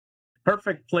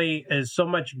perfect plate is so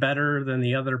much better than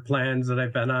the other plans that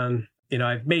I've been on.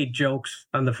 I've made jokes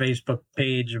on the Facebook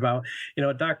page about,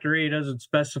 Dr. A doesn't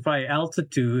specify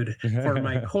altitude for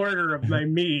my quarter of my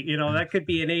meat. That could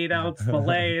be an 8-ounce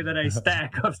fillet that I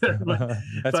stack up there.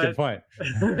 That's a good point.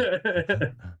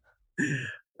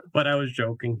 But I was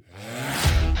joking.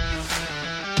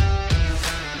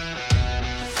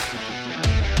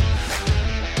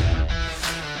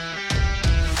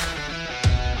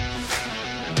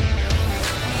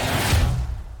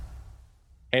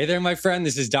 Hey there, my friend.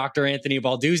 This is Dr. Anthony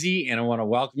Balduzzi, and I want to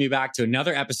welcome you back to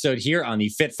another episode here on the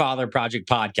Fit Father Project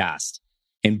podcast.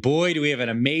 And boy, do we have an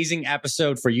amazing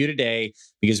episode for you today,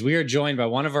 because we are joined by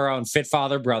one of our own Fit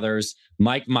Father brothers,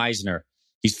 Mike Meisner.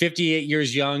 He's 58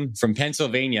 years young from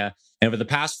Pennsylvania. And over the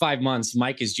past 5 months,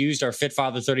 Mike has used our Fit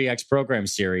Father 30X program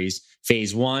series,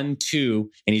 phase 1, 2,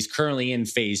 and he's currently in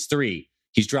phase 3.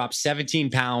 He's dropped 17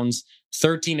 pounds,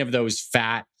 13 of those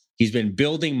fat. He's been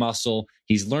building muscle.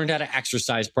 He's learned how to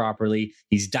exercise properly.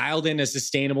 He's dialed in a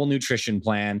sustainable nutrition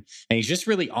plan, and he's just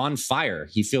really on fire.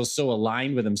 He feels so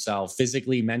aligned with himself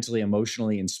physically, mentally,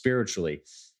 emotionally, and spiritually.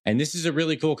 And this is a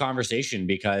really cool conversation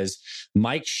because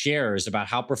Mike shares about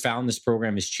how profound this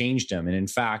program has changed him. And in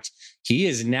fact, he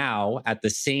is now at the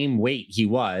same weight he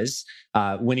was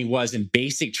when he was in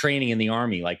basic training in the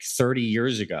Army like 30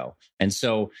 years ago. And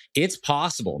so it's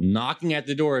possible, knocking at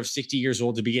the door of 60 years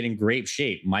old, to be in great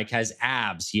shape. Mike has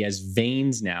abs. He has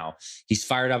veins now. He's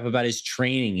fired up about his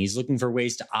training. He's looking for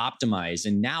ways to optimize.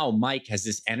 And now Mike has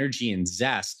this energy and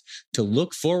zest to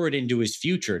look forward into his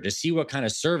future, to see what kind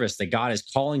of service that God is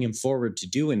calling him forward to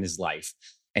do in his life.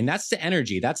 And that's the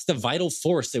energy. That's the vital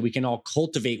force that we can all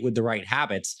cultivate with the right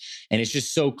habits. And it's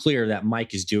just so clear that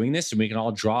Mike is doing this, and we can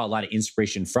all draw a lot of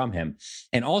inspiration from him.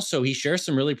 And also, he shares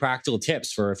some really practical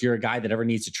tips for if you're a guy that ever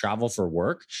needs to travel for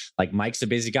work. Like, Mike's a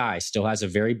busy guy, still has a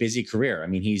very busy career. I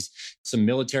mean, he's some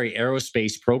military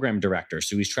aerospace program director.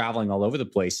 So he's traveling all over the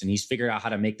place, and he's figured out how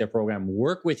to make their program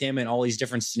work with him in all these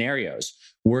different scenarios.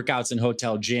 Workouts in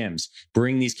hotel gyms,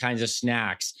 bring these kinds of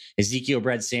snacks, Ezekiel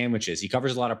bread sandwiches. He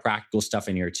covers a lot of practical stuff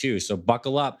in here too. So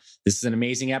buckle up. This is an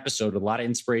amazing episode with a lot of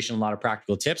inspiration, a lot of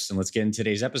practical tips. And let's get into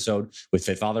today's episode with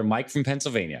Fit Father Mike from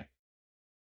Pennsylvania.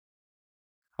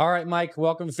 All right, Mike,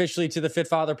 welcome officially to the Fit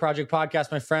Father Project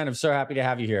podcast, my friend. I'm so happy to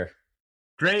have you here.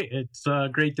 Great. It's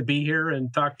great to be here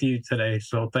and talk to you today.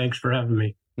 So thanks for having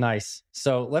me. Nice.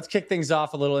 So let's kick things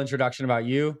off. A little introduction about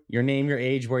you, your name, your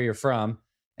age, where you're from,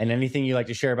 and anything you like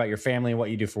to share about your family and what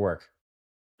you do for work.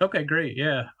 Okay, great.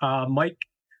 Yeah. Mike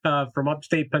from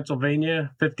upstate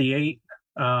Pennsylvania, 58.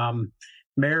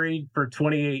 Married for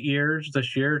 28 years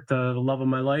this year to the love of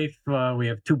my life. We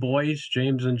have 2 boys,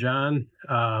 James and John.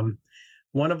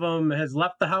 One of them has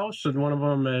left the house, and one of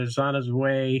them is on his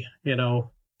way,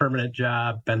 permanent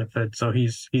job, benefits. So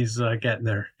he's getting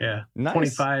there. Yeah. Nice.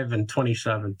 25 and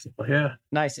 27. Yeah.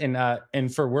 Nice.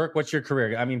 And for work, what's your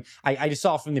career? I mean, I just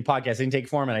saw from the podcast intake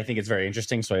form, and I think it's very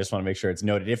interesting. So I just want to make sure it's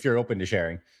noted if you're open to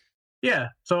sharing. Yeah.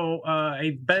 So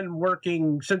I've been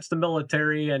working since the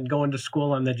military and going to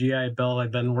school on the GI Bill.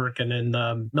 I've been working in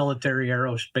the military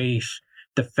aerospace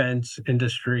defense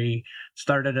industry.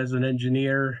 Started as an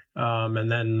engineer,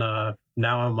 and then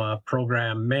now I'm a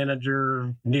program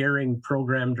manager, nearing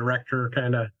program director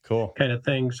kind of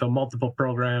thing. So multiple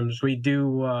programs. We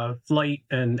do flight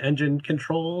and engine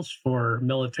controls for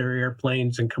military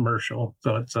airplanes and commercial.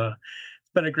 So it's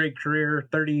been a great career,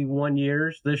 31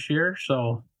 years this year.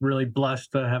 So really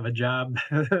blessed to have a job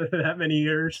that many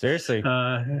years. Seriously.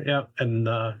 Yeah. And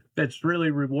it's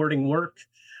really rewarding work.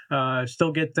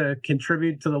 Still get to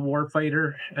contribute to the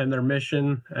warfighter and their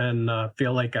mission, and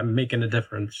feel like I'm making a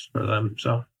difference for them.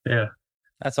 So, yeah.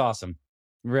 That's awesome.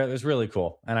 It's really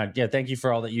cool. And thank you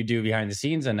for all that you do behind the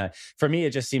scenes. And for me,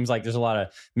 it just seems like there's a lot of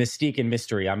mystique and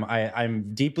mystery.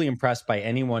 I'm deeply impressed by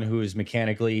anyone who is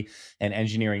mechanically and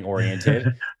engineering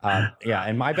oriented.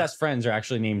 And my best friends are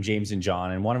actually named James and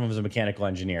John, and one of them is a mechanical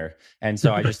engineer. And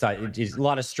so I just thought it's a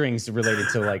lot of strings related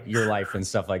to like your life and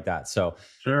stuff like that. So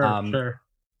Sure.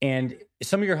 And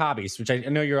some of your hobbies, which I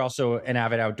know you're also an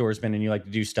avid outdoorsman and you like to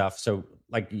do stuff. So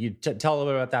like you tell a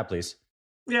little bit about that, please.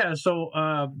 Yeah. So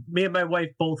me and my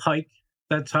wife both hike.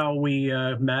 That's how we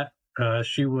met.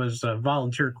 She was a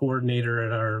volunteer coordinator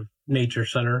at our nature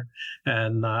center,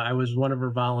 and I was one of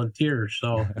her volunteers.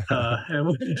 So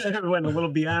it went a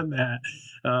little beyond that.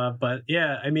 But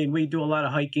yeah, I mean, we do a lot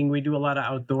of hiking. We do a lot of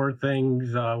outdoor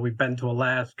things. We've been to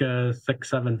Alaska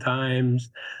 6-7 times.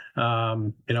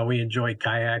 We enjoy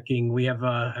kayaking. We have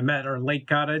I'm at our lake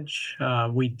cottage.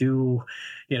 We do,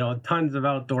 tons of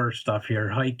outdoor stuff here: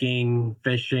 hiking,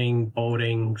 fishing,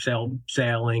 boating,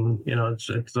 sailing.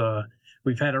 It's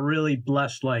we've had a really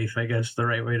blessed life, I guess the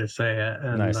right way to say it.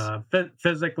 And Nice.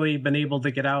 physically been able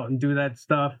to get out and do that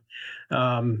stuff.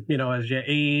 As you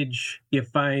age, you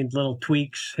find little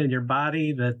tweaks in your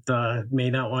body that may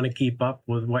not want to keep up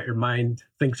with what your mind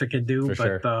thinks it can do. For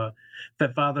But sure.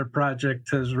 Fit Father Project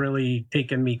has really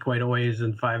taken me quite a ways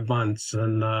in 5 months,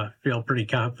 and feel pretty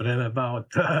confident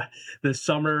about this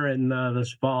summer and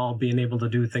this fall being able to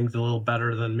do things a little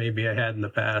better than maybe I had in the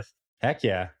past. Heck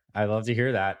yeah. I love to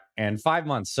hear that. And 5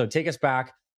 months. So take us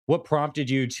back. What prompted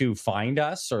you to find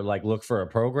us or like look for a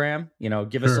program?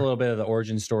 Give us a Sure. little bit of the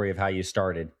origin story of how you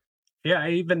started. Yeah,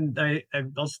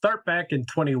 I'll start back in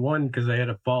 21 because I had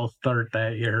a false start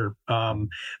that year.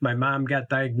 My mom got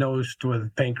diagnosed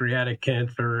with pancreatic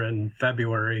cancer in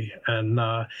February, and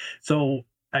so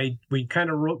we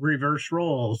kind of reverse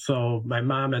roles. So my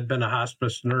mom had been a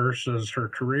hospice nurse as her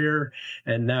career,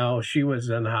 and now she was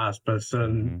in hospice.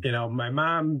 And Mhm. my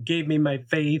mom gave me my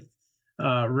faith.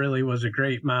 Really was a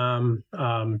great mom.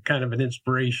 Kind of an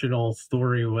inspirational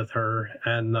story with her,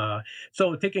 and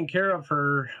so taking care of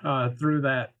her through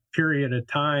that period of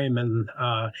time and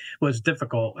was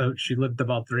difficult. She lived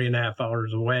about 3.5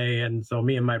 hours away, and so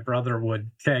me and my brother would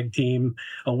tag team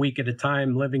a week at a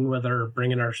time, living with her,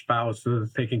 bringing our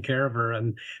spouses, taking care of her,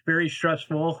 and very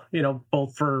stressful.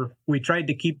 Both for we tried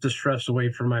to keep the stress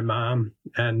away from my mom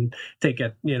and take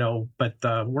it,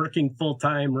 but working full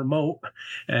time remote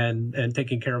and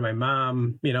taking care of my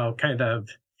mom, kind of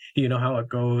how it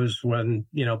goes when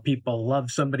people love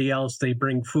somebody else. They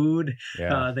bring food,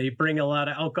 Yeah. they bring a lot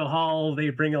of alcohol, they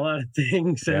bring a lot of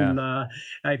things. Yeah. And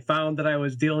I found that I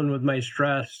was dealing with my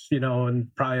stress,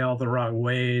 in probably all the wrong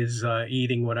ways,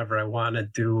 eating whatever I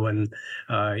wanted to, and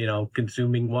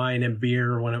consuming wine and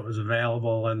beer when it was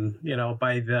available. And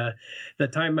by the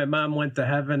time my mom went to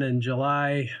heaven in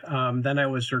July, then I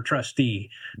was her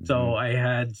trustee. So Mhm. I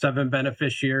had 7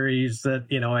 beneficiaries that,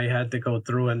 I had to go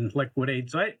through and liquidate.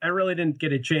 So I really didn't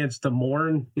get a chance to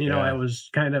mourn. I Yeah.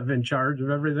 was kind of in charge of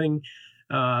everything.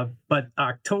 But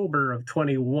October of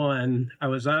 21, I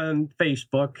was on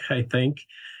Facebook, I think,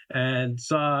 and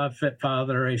saw Fit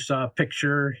Father. I saw a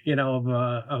picture, of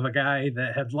a guy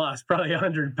that had lost probably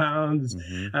 100 pounds.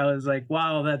 Mhm. I was like,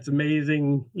 wow, that's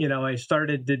amazing. I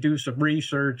started to do some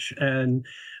research, and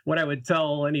what I would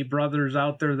tell any brothers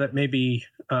out there that may be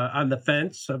on the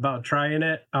fence about trying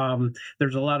it,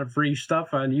 there's a lot of free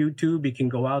stuff on YouTube. You can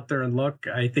go out there and look.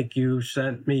 I think you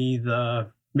sent me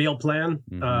the meal plan,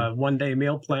 Mhm. 1 day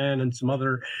meal plan, and some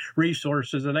other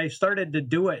resources. And I started to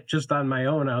do it just on my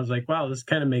own. I was like, wow, this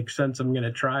kind of makes sense. I'm going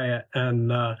to try it.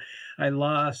 And I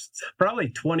lost probably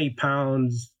 20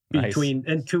 pounds Nice. between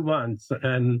in 2 months,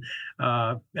 and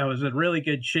I was in really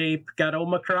good shape. Got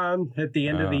Omicron at the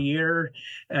end of the Uh, year,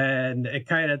 and it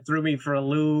kind of threw me for a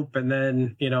loop. And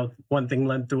then one thing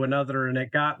led to another, and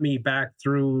it got me back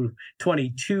through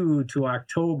 22 to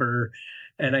October.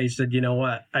 And I said, you know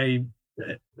what,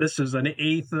 this is an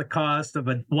eighth of the cost of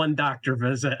one doctor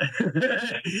visit.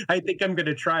 I think I'm going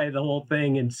to try the whole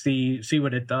thing and see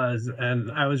what it does. And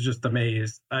I was just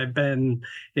amazed. I've been,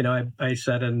 I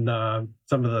said in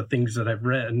some of the things that I've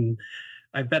written,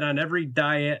 I've been on every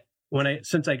diet.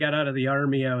 Since I got out of the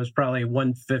army, I was probably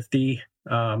 150.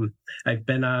 I've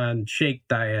been on shake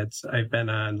diets. I've been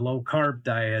on low carb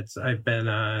diets. I've been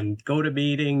on go to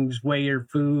meetings, weigh your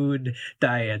food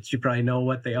diets. You probably know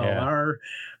what they all yeah. are.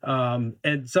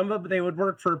 And some of they would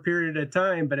work for a period of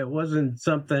time, but it wasn't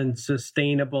something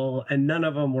sustainable, and none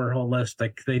of them were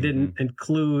holistic. They didn't Mhm.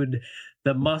 include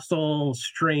the muscle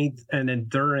strength and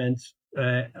endurance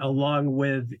along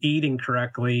with eating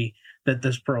correctly that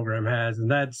this program has. And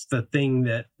that's the thing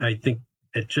that I think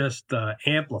it just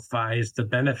amplifies the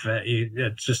benefit.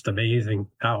 It's just amazing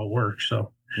how it works.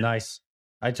 So Nice.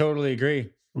 I totally agree.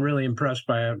 I'm really impressed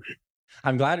by it.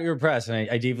 I'm glad you're impressed, and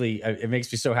I deeply. It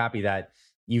makes me so happy that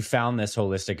you found this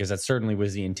holistic because that certainly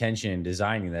was the intention in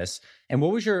designing this. And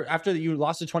what was your after you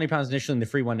lost the 20 pounds initially in the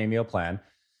free 1 day meal plan?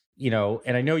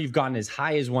 And I know you've gotten as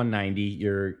high as 190.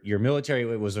 Your military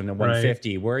was in the Right.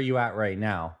 150. Where are you at right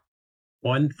now?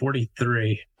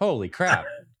 143. Holy crap!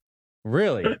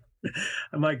 Really?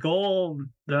 My goal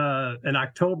in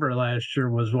October last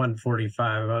year was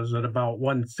 145. I was at about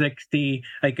 160.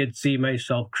 I could see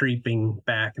myself creeping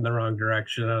back in the wrong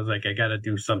direction. I was like, I got to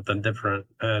do something different.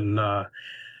 And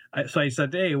so I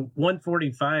said, hey,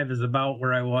 145 is about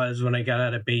where I was when I got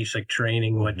out of basic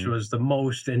training, which Hmm. was the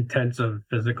most intensive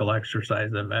physical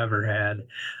exercise I've ever had.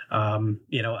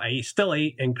 I still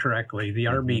ate incorrectly. The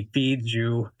Hmm. Army feeds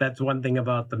you. That's one thing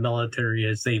about the military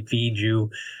is they feed you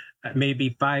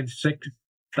maybe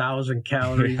 6,000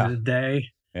 calories Yeah. a day.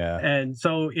 Yeah. And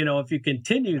so, if you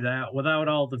continue that without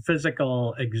all the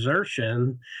physical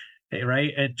exertion,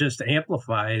 right? It just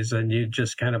amplifies and you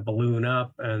just kind of balloon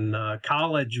up. And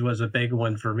college was a big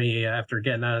one for me after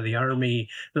getting out of the Army.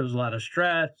 There was a lot of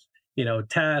stress,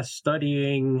 tests,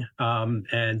 studying.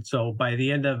 And so by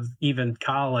the end of even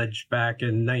college back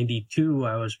in 92,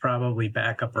 I was probably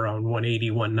back up around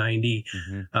 180, 190.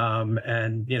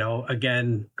 And,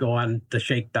 again, go on the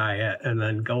shake diet and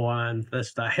then go on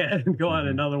this diet and go on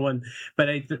another one. But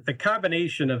the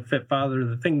combination of Fit Father,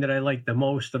 the thing that I like the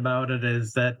most about it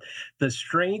is that the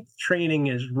strength training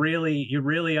is you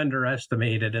really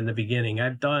underestimate it in the beginning.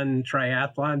 I've done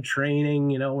triathlon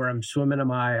training, where I'm swimming a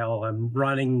mile, I'm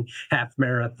running half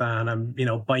marathon, I'm,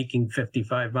 biking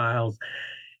 55 miles.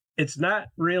 It's not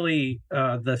really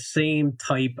the same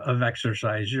type of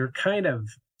exercise. You're kind of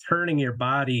turning your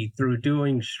body through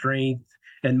doing strength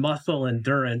and muscle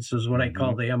endurance is what I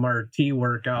call the MRT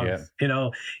workout.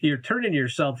 You're turning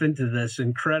yourself into this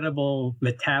incredible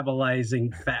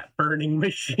metabolizing fat burning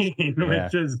machine,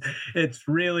 which it's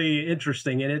really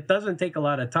interesting. And it doesn't take a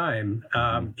lot of time.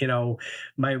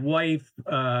 My wife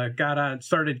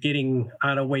started getting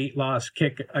on a weight loss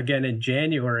kick again in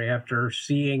January after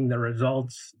seeing the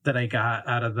results that I got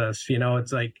out of this.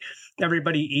 It's like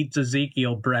everybody eats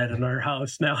Ezekiel bread in our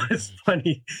house now. It's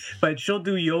funny, but she'll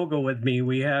do yoga with me.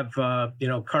 We have,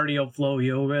 cardio flow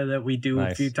yoga that we do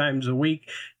a few times a week.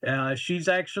 She's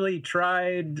actually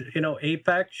tried,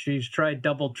 Apex. She's tried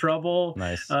Double Trouble.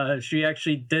 She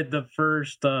actually did the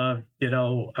first, I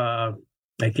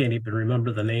can't even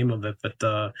remember the name of it, but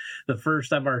the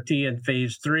first MRT in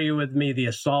phase 3 with me, the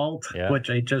assault, which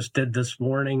I just did this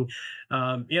morning.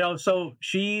 So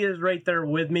she is right there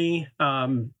with me.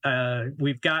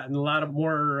 We've gotten a lot of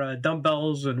more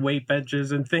dumbbells and weight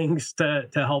benches and things to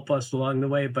help us along the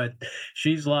way, but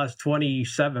she's lost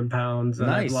 27 pounds and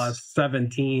I've lost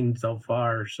 17 so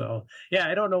far. So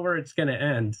I don't know where it's going to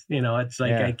end. It's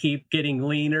like I keep getting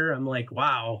leaner. I'm like,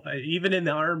 wow, even in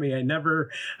the Army, I'm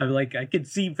like, I could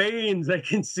see veins. I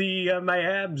can see my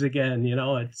abs again.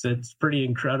 It's pretty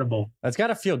incredible. That's got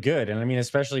to feel good. And I mean,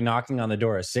 especially knocking on the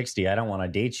door of 60, I don't want to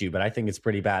date you, but I think it's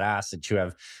pretty badass that you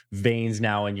have veins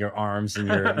now in your arms and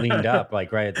you're leaned up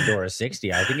like right at the door of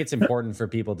 60. I think it's important for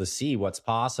people to see what's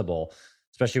possible,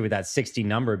 especially with that 60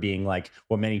 number being like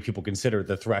what many people consider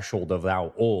the threshold of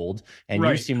how old. And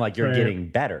you seem like you're getting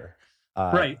better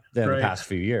than the past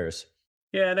few years.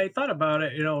 Yeah, and I thought about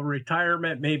it,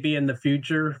 retirement may be in the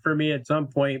future for me at some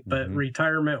point, but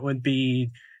retirement would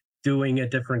be doing a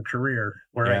different career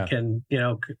where I can,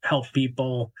 help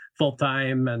people full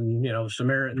time and,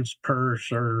 Samaritan's Purse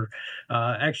or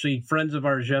actually friends of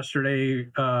ours yesterday,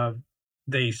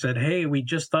 they said, hey, we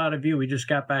just thought of you. We just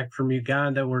got back from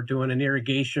Uganda. We're doing an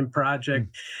irrigation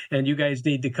project and you guys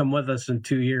need to come with us in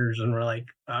 2 years. And we're like,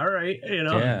 all right,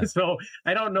 so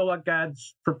I don't know what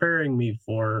God's preparing me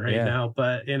for right now,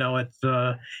 but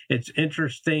it's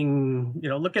interesting,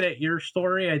 looking at your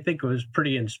story. I think it was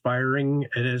pretty inspiring.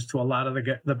 It is to a lot of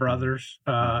the brothers,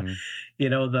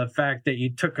 the fact that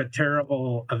you took a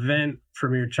terrible event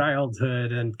from your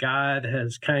childhood and God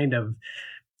has kind of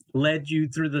led you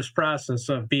through this process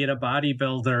of being a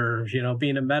bodybuilder,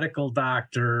 being a medical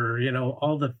doctor,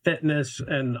 all the fitness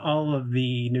and all of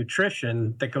the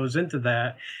nutrition that goes into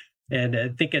that. And I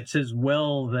think it's his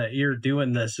will that you're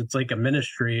doing this. It's like a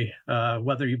ministry,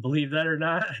 whether you believe that or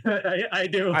not. I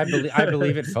do. I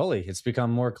believe it fully. It's become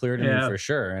more clear to me for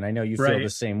sure. And I know you feel the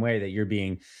same way, that you're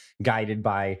being guided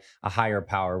by a higher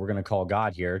power. We're going to call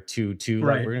God here to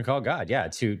like, we're going to call God.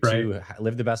 To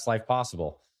live the best life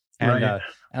possible. And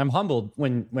I'm humbled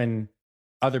when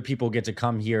other people get to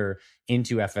come here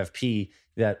into FFP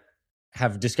that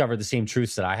have discovered the same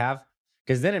truths that I have,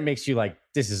 because then it makes you like,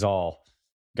 this is all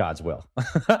God's will.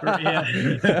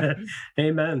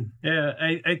 Amen. Yeah.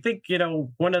 I think,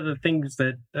 one of the things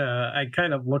that I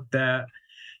kind of looked at,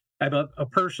 I'm a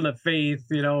person of faith,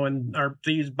 and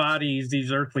these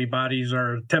earthly bodies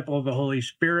are a temple of the Holy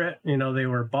Spirit. They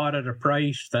were bought at a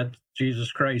price. That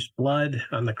Jesus Christ's blood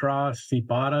on the cross, he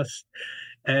bought us.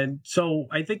 And so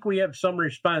I think we have some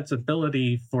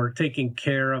responsibility for taking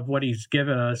care of what he's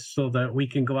given us so that we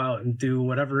can go out and do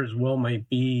whatever his will might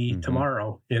be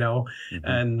tomorrow,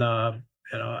 and,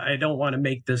 I don't want to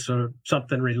make this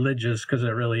something religious, because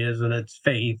it really isn't. It's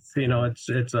faith.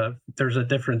 There's a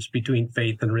difference between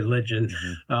faith and religion.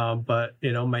 But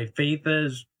my faith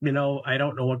is, I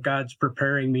don't know what God's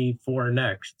preparing me for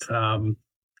next.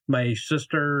 My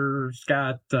sister's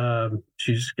got,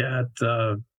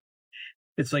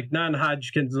 it's like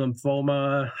non-Hodgkin's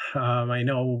lymphoma. I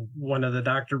know one of the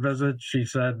doctor visits, she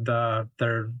said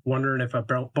they're wondering if a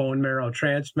bone marrow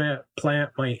transplant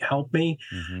might help me.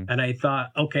 Mm-hmm. And I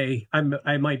thought, okay,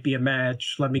 I might be a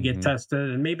match. Let me get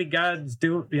tested, and maybe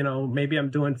maybe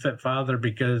I'm doing Fit Father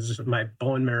because my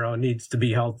bone marrow needs to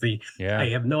be healthy. Yeah. I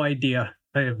have no idea.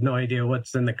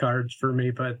 What's in the cards for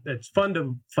me, but it's fun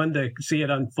to see it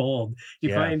unfold.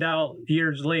 You find out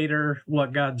years later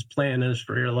what God's plan is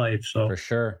for your life. So for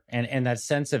sure. And that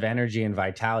sense of energy and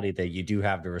vitality that you do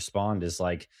have to respond is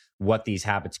like what these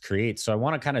habits create. So I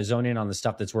want to kind of zone in on the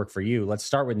stuff that's worked for you. Let's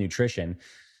start with nutrition.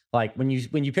 Like when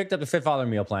you picked up the Fit Father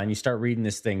meal plan, you start reading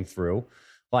this thing through.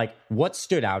 Like, what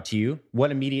stood out to you?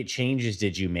 What immediate changes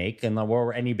did you make? And what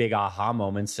were any big aha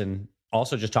moments? And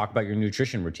also just talk about your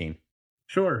nutrition routine.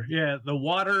 Sure. Yeah. The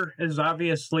water is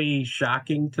obviously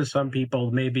shocking to some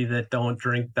people, maybe that don't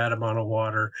drink that amount of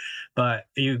water, but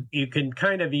you can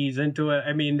kind of ease into it.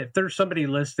 I mean, if there's somebody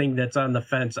listening that's on the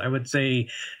fence, I would say,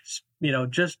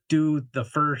 just do the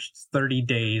first 30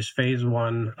 days, phase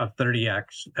 1 of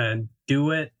 30X, and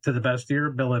do it to the best of your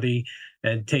ability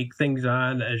and take things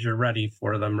on as you're ready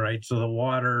for them, right? So the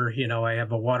water, I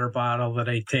have a water bottle that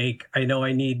I take. I know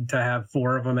I need to have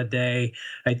 4 of them a day.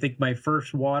 I think my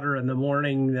first water in the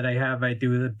morning that I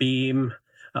do the Beam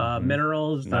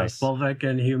minerals, nice. The fulvic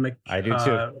and humic. I do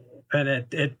too. And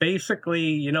it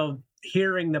basically,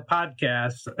 hearing the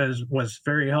podcast was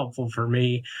very helpful for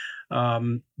me.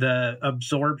 The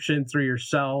absorption through your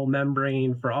cell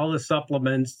membrane for all the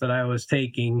supplements that I was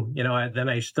taking, then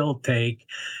I still take,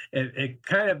 it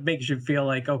kind of makes you feel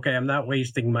like, okay, I'm not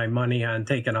wasting my money on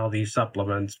taking all these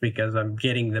supplements because I'm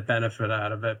getting the benefit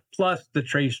out of it. Plus the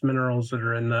trace minerals that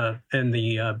are in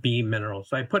the Beam minerals.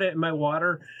 So I put it in my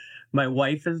water. My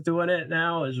wife is doing it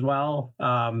now as well.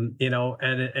 And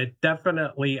it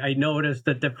definitely, I noticed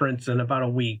the difference in about a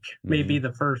week. Maybe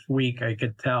the first week I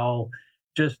could tell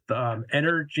just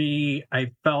energy.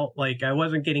 I felt like I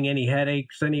wasn't getting any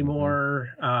headaches anymore.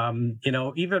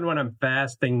 Even when I'm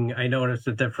fasting, I noticed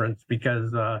a difference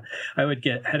because I would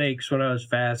get headaches when I was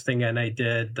fasting, and I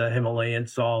did the Himalayan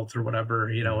salt or whatever,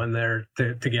 in there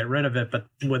to get rid of it. But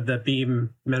with the Beam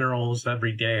minerals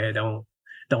every day, I don't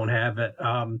have it.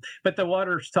 But the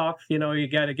water's tough, you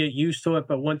got to get used to it.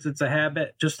 But once it's a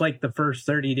habit, just like the first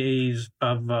 30 days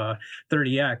of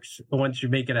 30X, once you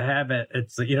make it a habit,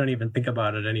 you don't even think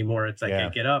about it anymore. It's like I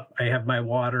get up, I have my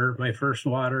water, my first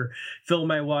water, fill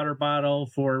my water bottle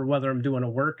for whether I'm doing a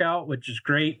workout, which is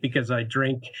great because I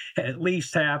drink at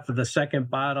least half of the second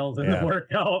bottle in the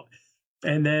workout.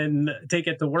 And then take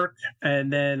it to work.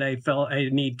 And then I felt I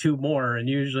need 2 more. And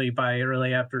usually by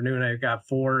early afternoon, I've got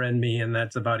 4 in me, and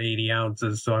that's about 80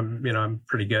 ounces. So I'm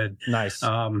pretty good. Nice.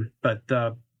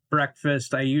 But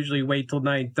breakfast, I usually wait till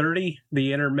 9:30.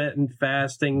 The intermittent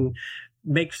fasting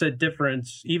makes a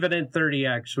difference, even in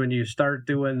 30X, when you start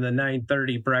doing the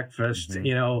 9:30 breakfast,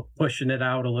 pushing it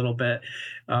out a little bit.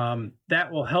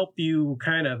 That will help you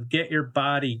kind of get your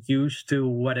body used to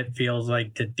what it feels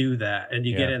like to do that. And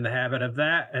you get in the habit of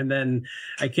that. And then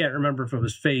I can't remember if it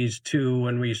was phase 2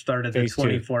 when we started the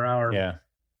 24-hour. Yeah.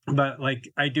 But like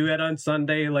I do it on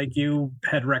Sunday, like you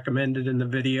had recommended in the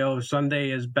video.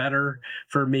 Sunday is better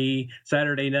for me.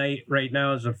 Saturday night right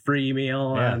now is a free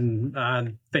meal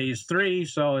on phase 3.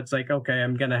 So it's like, okay,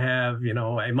 I'm going to have,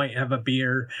 I might have a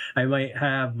beer. I might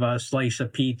have a slice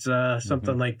of pizza,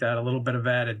 something like that, a little bit of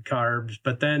added carbs.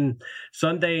 But then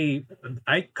Sunday,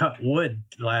 I cut wood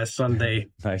last Sunday.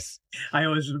 Nice. I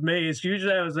was amazed.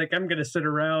 Usually I was like, I'm going to sit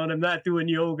around. I'm not doing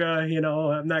yoga.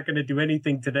 I'm not going to do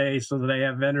anything today so that I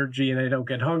have energy and I don't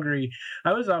get hungry.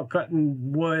 I was out cutting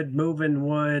wood, moving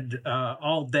wood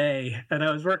all day. And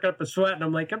I was working up a sweat, and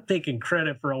I'm like, I'm taking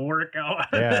credit for a workout.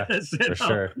 Yeah, for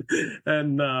sure.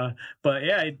 And, but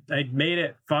yeah, I made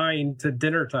it fine to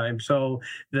dinner time. So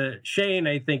the Shane,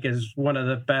 I think, is one of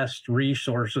the best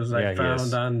resources I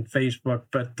found on Facebook.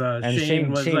 But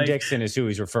Shane Dixon is who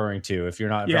he's referring to. If you're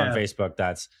not on Facebook,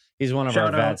 he's one of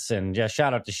our vets. And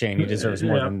shout out to Shane. He deserves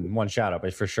more than one shout out,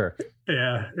 but for sure.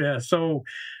 Yeah. So,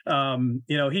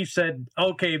 he said,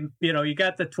 okay, you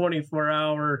got the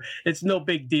 24-hour. It's no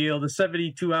big deal. The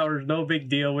 72 hours, no big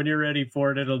deal. When you're ready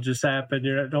for it, it'll just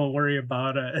happen. Don't worry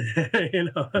about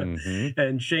it.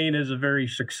 And Shane is a very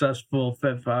successful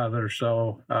Fit Father.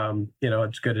 So,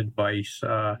 it's good advice.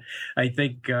 I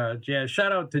think,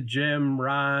 shout out to Jim,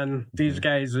 Ron. These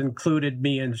guys included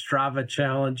me in Strava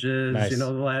challenges,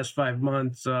 the last 5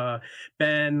 months.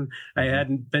 Ben, I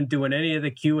hadn't been doing any of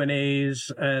the Q&As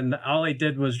days, and all I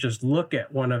did was just look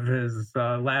at one of his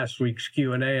last week's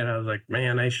Q&A, and I was like,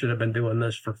 man, I should have been doing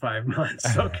this for 5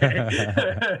 months. Okay.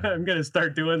 I'm going to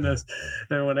start doing this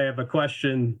then when I have a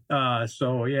question.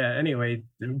 So yeah, anyway,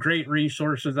 great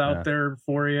resources out there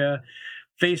for you.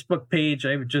 Facebook page,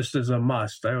 I would just as a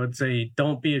must. I would say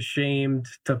don't be ashamed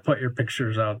to put your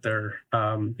pictures out there.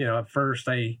 At first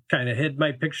I kind of hid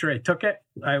my picture. I took it.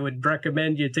 I would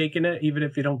recommend you taking it, even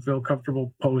if you don't feel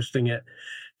comfortable posting it.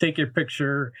 Take your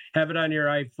picture, have it on your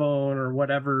iPhone or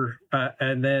whatever,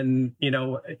 and then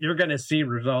you're going to see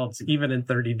results even in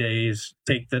 30 days.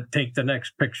 Take the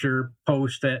next picture,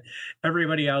 post it.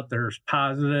 Everybody out there is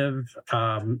positive.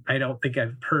 I don't think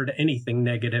I've heard anything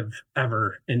negative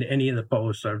ever in any of the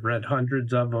posts. I've read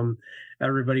hundreds of them.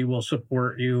 Everybody will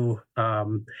support you.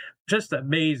 Just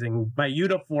amazing. My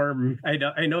uniform,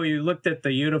 I know you looked at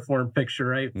the uniform picture,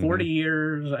 right? 40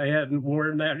 years I hadn't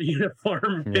worn that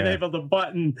uniform, been able to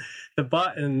button the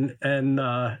button. And,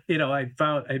 I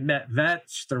met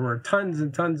vets. There were tons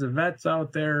and tons of vets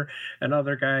out there and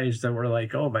other guys that were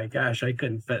like, oh my gosh, I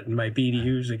couldn't fit in my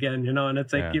BDUs again, and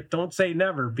it's like, you don't say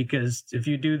never, because if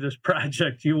you do this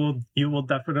project, you will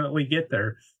definitely get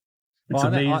there. It's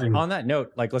amazing. On that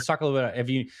note, like, let's talk a little bit. Have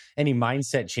you any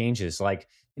mindset changes? Like,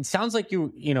 it sounds like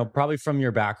you probably from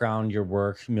your background, your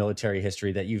work, military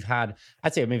history, that you've had,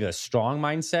 I'd say maybe a strong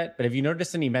mindset, but have you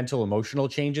noticed any mental, emotional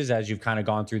changes as you've kind of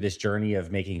gone through this journey of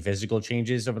making physical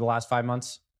changes over the last 5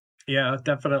 months? Yeah,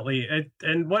 definitely.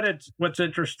 And what's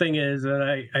interesting is, and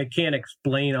I can't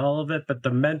explain all of it, but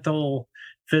the mental,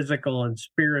 physical, and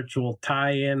spiritual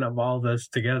tie-in of all this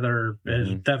together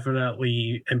has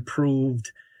definitely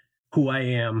improved who I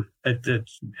am.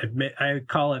 I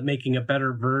call it making a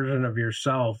better version of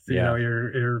yourself.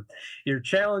 You're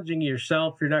challenging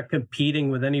yourself. You're not competing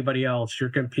with anybody else.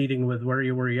 You're competing with where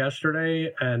you were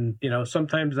yesterday. And,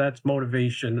 sometimes that's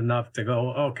motivation enough to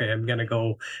go, okay, I'm going to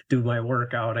go do my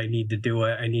workout. I need to do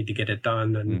it. I need to get it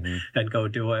done and go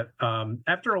do it.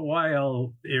 After a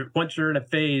while, once you're in a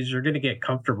phase, you're going to get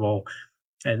comfortable.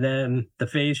 And then the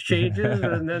phase changes,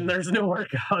 and then there's new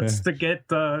workouts to get,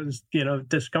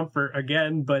 discomfort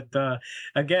again. But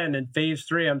again, in phase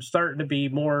 3, I'm starting to be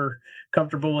more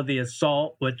comfortable with the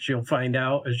assault, which you'll find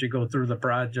out as you go through the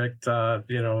project,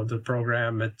 the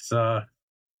program. It's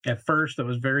at first it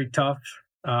was very tough.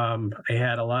 I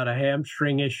had a lot of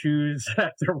hamstring issues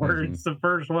afterwards. The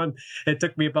first one, it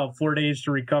took me about 4 days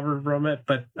to recover from it,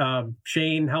 but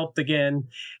Shane helped again.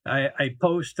 I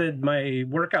posted my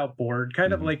workout board,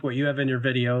 kind of like what you have in your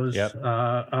videos,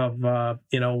 of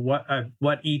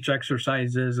what each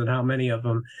exercise is and how many of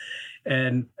them.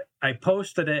 And I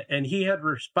posted it, and he had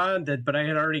responded, but I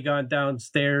had already gone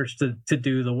downstairs to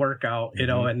do the workout,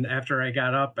 and after I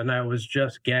got up and I was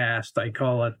just gassed, I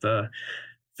call it the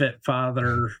fit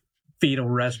father fetal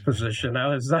rest position. I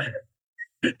was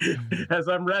as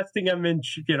I'm resting, I'm in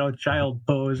child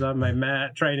pose on my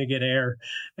mat trying to get air,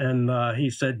 and he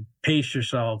said, pace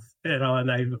yourself, and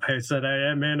I said,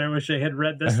 I wish I had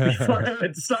read this before I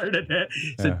had started it.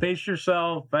 He said, pace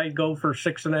yourself. I go for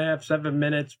 6.5, 7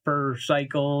 minutes per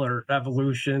cycle or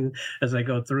evolution as I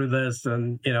go through this,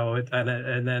 and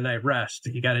and then I rest.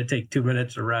 You got to take 2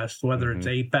 minutes of rest, whether it's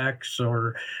Apex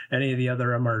or any of the other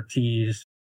MRTs.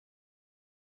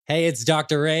 Hey, it's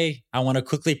Dr. Ray. I want to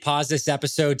quickly pause this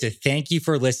episode to thank you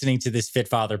for listening to this Fit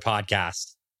Father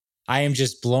podcast. I am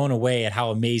just blown away at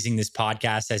how amazing this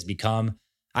podcast has become.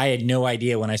 I had no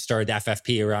idea when I started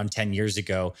FFP around 10 years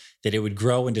ago that it would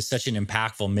grow into such an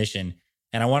impactful mission.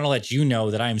 And I want to let you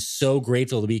know that I am so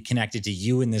grateful to be connected to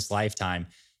you in this lifetime.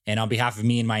 And on behalf of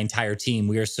me and my entire team,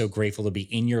 we are so grateful to be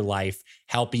in your life,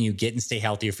 helping you get and stay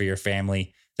healthier for your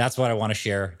family. That's what I want to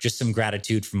share. Just some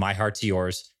gratitude from my heart to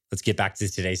yours. Let's get back to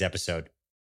today's episode.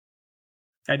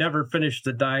 I never finished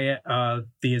the diet. The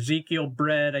Ezekiel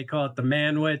bread, I call it the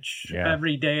manwich. Yeah.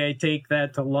 Every day I take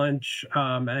that to lunch.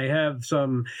 I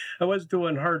was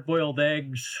doing hard-boiled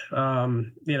eggs.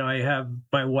 I have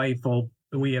my wife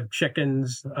we have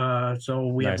chickens, so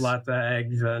we have lots of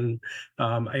eggs. And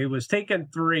I was taking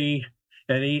 3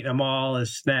 and eating them all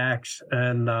as snacks,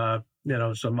 and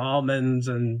some almonds,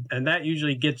 and that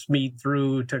usually gets me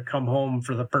through to come home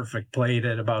for the perfect plate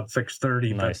at about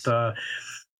 6:30. Nice. But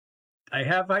I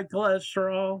have high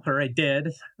cholesterol, or I did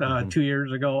 2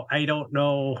 years ago. I don't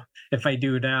know if I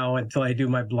do now until I do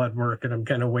my blood work, and I'm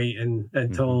kind of waiting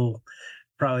until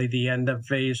probably the end of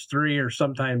phase 3 or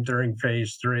sometime during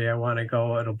phase 3. I want to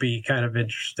go. It'll be kind of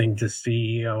interesting to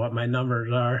see what my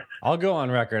numbers are. I'll go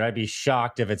on record. I'd be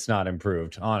shocked if it's not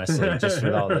improved, honestly, just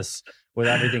with all this, with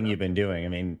everything you've been doing. I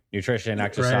mean, nutrition,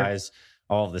 exercise,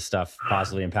 all of this stuff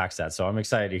possibly impacts that. So I'm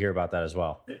excited to hear about that as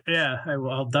well. Yeah,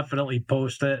 I'll definitely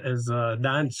post it as a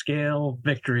non-scale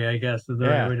victory, I guess is the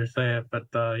right way to say it. But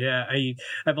yeah,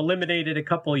 I've eliminated a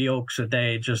couple yolks a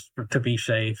day just to be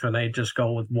safe, and I just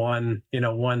go with one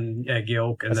egg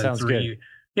yolk and that then three. Good.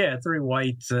 Yeah, three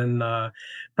whites, and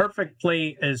Perfect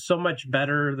Plate is so much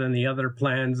better than the other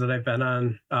plans that I've been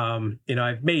on.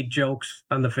 I've made jokes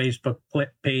on the Facebook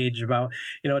page about,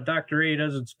 Dr. A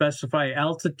doesn't specify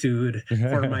altitude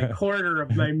for my quarter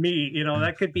of my meat.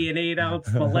 That could be an 8-ounce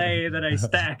fillet that I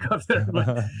stack up there.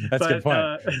 That's a good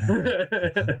point.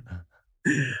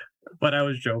 But I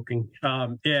was joking.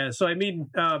 So I mean,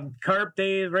 carb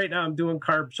days right now, I'm doing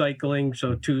carb cycling.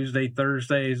 So Tuesday,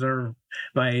 Thursdays are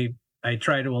I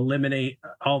try to eliminate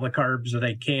all the carbs that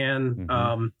I can.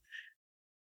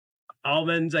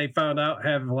 Almonds, I found out,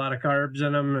 have a lot of carbs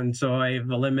in them, and so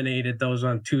I've eliminated those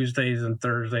on Tuesdays and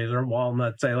Thursdays. Or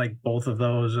walnuts, I like both of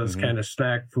those as kind of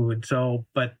snack food. So,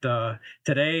 but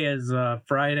today is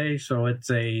Friday, so it's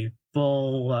a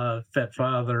full Fit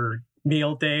Father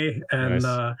meal day, and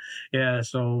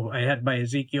nice. So I had my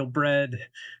Ezekiel bread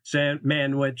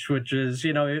sandwich, which is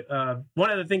one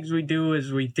of the things we do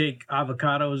is we take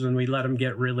avocados and we let them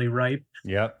get really ripe.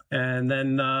 Yep. And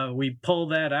then we pull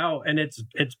that out, and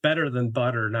it's better than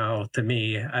butter now to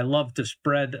me. I love to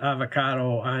spread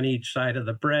avocado on each side of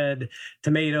the bread,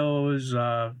 tomatoes,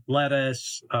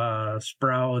 lettuce,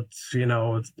 sprouts,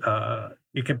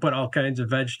 you can put all kinds of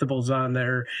vegetables on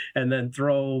there, and then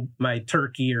throw my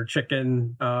turkey or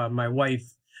chicken. My wife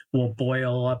will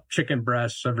boil up chicken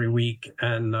breasts every week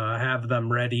and have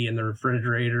them ready in the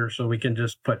refrigerator, so we can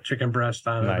just put chicken breast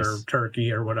on it or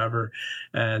turkey or whatever.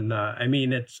 And I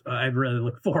really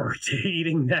look forward to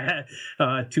eating that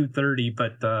 2:30.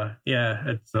 But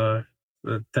it's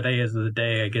today is the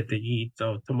day I get to eat.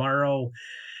 So tomorrow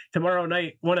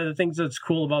night, one of the things that's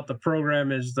cool about the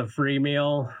program is the free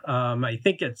meal. I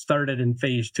think it started in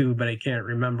phase 2, but I can't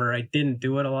remember. I didn't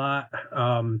do it a lot.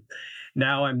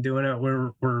 Now I'm doing it.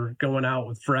 We're going out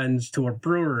with friends to a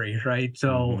brewery, right?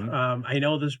 So I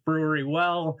know this brewery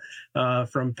well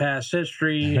from past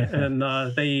history, and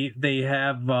they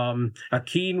have a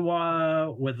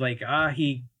quinoa with like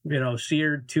ahi,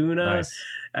 seared tuna. Nice.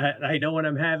 I know what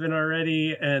I'm having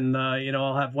already, and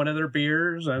I'll have one of their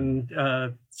beers and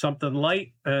something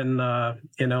light, and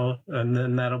and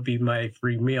then that'll be my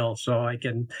free meal, so I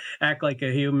can act like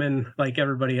a human, like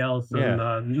everybody else,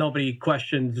 and nobody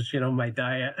questions, my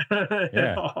diet.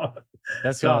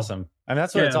 That's awesome. I mean,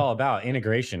 that's what it's all about: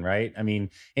 integration, right? I mean,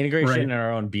 integration in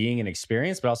our own being and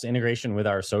experience, but also integration with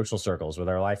our social circles, with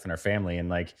our life and our family, and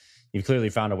like you've clearly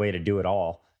found a way to do it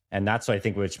all. And that's what I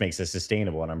think which makes it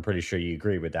sustainable. And I'm pretty sure you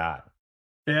agree with that.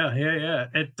 Yeah.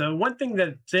 One thing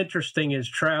that's interesting is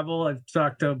travel. I've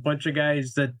talked to a bunch of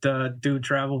guys that do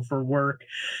travel for work.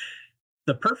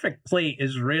 The Perfect Plate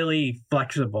is really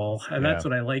flexible, and that's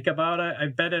what I like about it.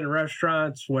 I've been in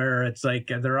restaurants where it's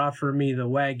like they're offering me the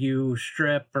Wagyu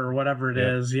strip or whatever it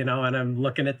is, and I'm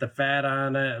looking at the fat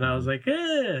on it, and I was like,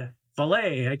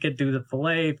 filet. I could do the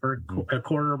filet for a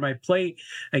quarter of my plate.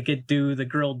 I could do the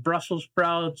grilled Brussels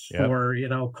sprouts for,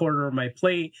 a quarter of my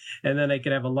plate. And then I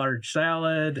could have a large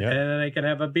salad and then I can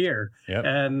have a beer.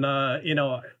 And,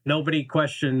 nobody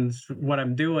questions what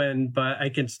I'm doing, but I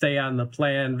can stay on the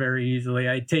plan very easily.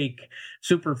 I take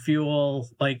super fuel.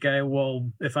 Like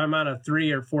if I'm on a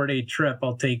 3 or 4 day trip,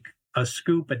 I'll take a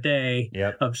scoop a day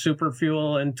of super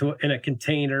fuel in a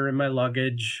container in my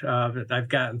luggage. I've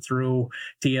gotten through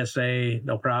TSA,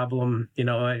 no problem, and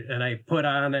I put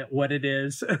on it what it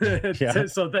is so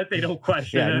that they don't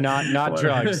question it. Not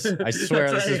drugs. I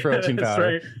swear this is protein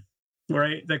powder.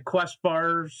 Right. The Quest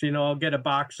bars, I'll get a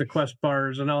box of Quest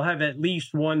bars and I'll have at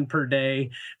least one per day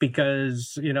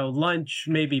because, lunch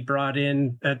may be brought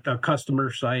in at a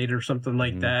customer site or something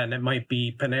like that. And it might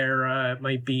be Panera. It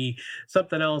might be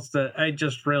something else that I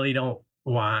just really don't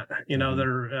want.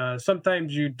 There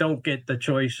sometimes you don't get the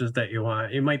choices that you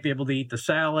want. You might be able to eat the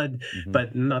salad,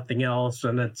 but nothing else.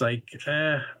 And it's like,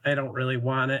 I don't really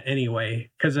want it anyway.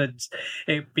 Because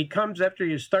it becomes, after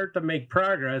you start to make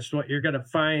progress, what you're going to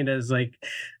find is like,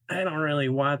 I don't really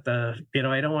want I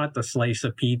don't want the slice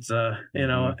of pizza.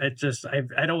 It just,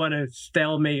 I don't want to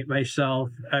stalemate myself.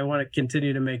 I want to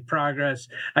continue to make progress.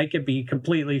 I could be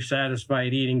completely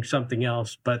satisfied eating something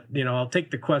else, but, I'll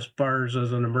take the Quest bars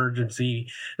as an emergency,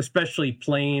 especially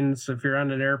planes. If you're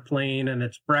on an airplane and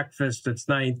it's breakfast, it's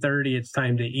 9:30, it's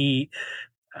time to eat.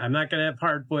 I'm not going to have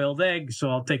hard-boiled eggs, so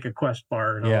I'll take a Quest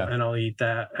bar and I'll eat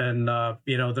that. And,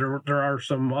 there are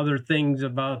some other things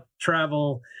about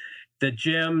travel. the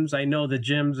gyms. I know the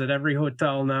gyms at every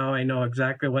hotel now. I know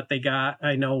exactly what they got.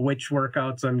 I know which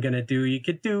workouts I'm going to do. You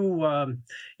could do,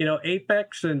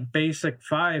 Apex and Basic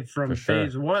 5 from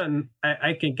phase one.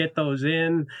 I can get those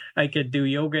in. I could do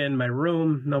yoga in my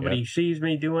room. Nobody sees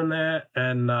me doing that.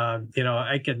 And,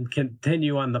 I can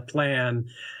continue on the plan.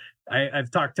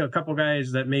 I've talked to a couple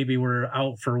guys that maybe were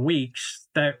out for weeks.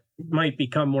 That might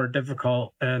become more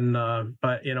difficult. And,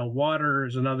 but, water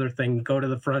is another thing. Go to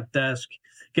the front desk,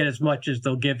 get as much as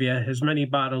they'll give you, as many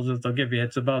bottles as they'll give you.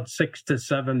 It's about 6 to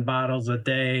 7 bottles a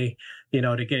day,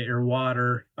 to get your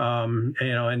water,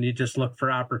 and you just look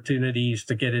for opportunities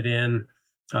to get it in.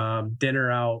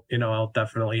 Dinner out, I'll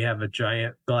definitely have a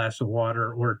giant glass of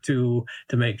water or two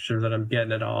to make sure that I'm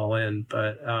getting it all in.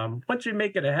 But once you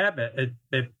make it a habit,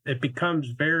 it becomes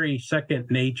very second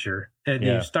nature, and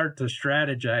you start to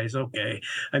strategize. Okay,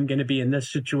 I'm going to be in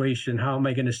this situation. How am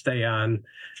I going to stay on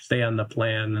the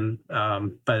plan?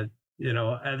 And but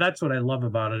that's what I love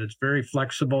about it. It's very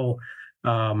flexible.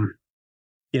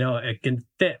 It can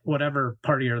fit whatever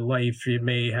part of your life you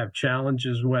may have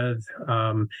challenges with.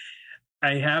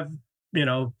 I have,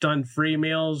 done free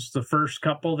meals. The first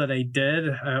couple that I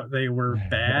did, they were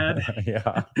bad.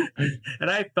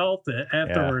 And I felt it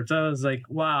afterwards. I was like,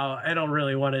 wow, I don't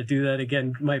really want to do that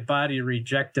again. My body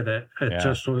rejected it. It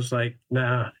just was like,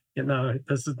 nah,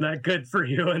 this is not good for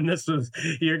you. And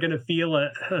you're going to feel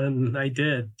it. And I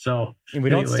did. So and we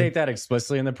don't state that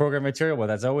explicitly in the program material, but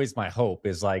that's always my hope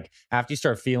is like, after you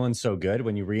start feeling so good,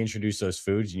 when you reintroduce those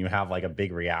foods and you have like a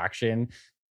big reaction,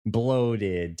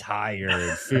 bloated,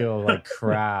 tired, feel like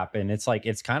crap. And it's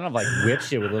kind of like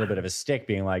whipped you with a little bit of a stick,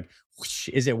 being like, whoosh,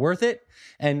 is it worth it?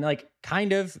 And like,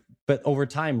 kind of, but over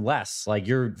time, less. Like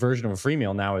your version of a free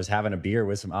meal now is having a beer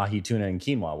with some ahi tuna and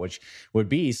quinoa, which would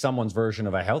be someone's version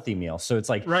of a healthy meal. So it's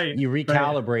like you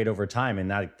recalibrate over time,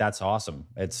 and that's awesome.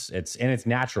 It's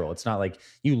natural. It's not like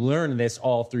you learn this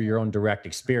all through your own direct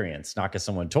experience, not because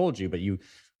someone told you, but you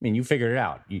figured it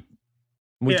out.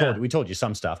 We told you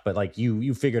some stuff, but like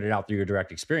you figured it out through your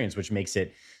direct experience, which makes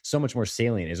it so much more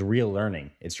salient. It's real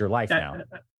learning. It's your life now.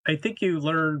 I think you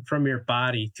learn from your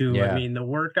body too. I mean, the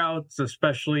workouts,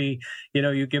 especially,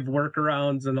 you give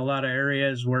workarounds in a lot of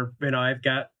areas where, I've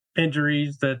got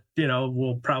injuries that,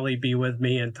 will probably be with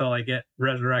me until I get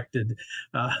resurrected.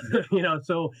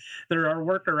 So there are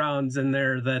workarounds in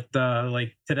there that,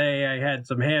 like today I had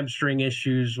some hamstring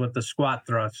issues with the squat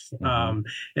thrust,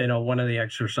 one of the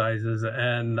exercises,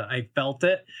 and I felt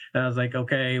it. And I was like,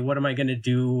 okay, what am I going to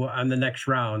do on the next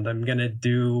round? I'm going to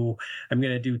do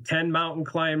 10 mountain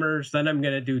climbers. Then I'm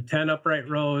going to do 10 upright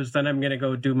rows. Then I'm going to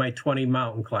go do my 20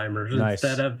 mountain climbers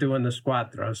instead of doing the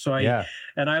squat thrust. So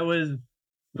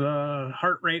the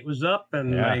heart rate was up,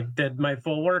 and I did my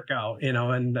full workout,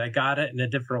 and I got it in a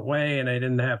different way, and I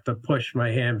didn't have to push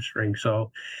my hamstring.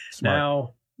 So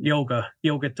now yoga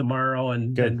tomorrow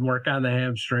and work on the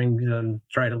hamstrings and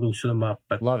try to loosen them up.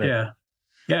 But love it.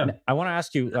 Yeah. I want to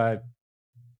ask you,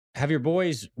 have your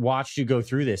boys watched you go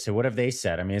through this, and what have they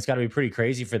said? I mean, it's got to be pretty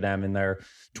crazy for them in their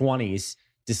 20s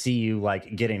to see you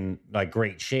like getting like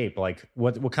great shape. Like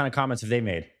what kind of comments have they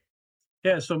made?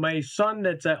 Yeah, so my son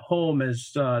that's at home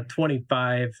is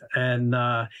 25, and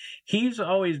he's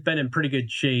always been in pretty good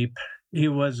shape. He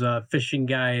was a fishing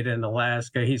guide in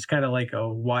Alaska. He's kind of like a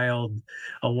wild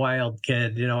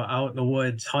kid, out in the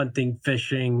woods, hunting,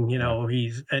 fishing,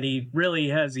 he really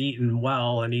has eaten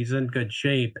well, and he's in good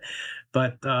shape.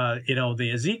 But,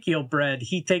 the Ezekiel bread,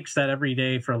 he takes that every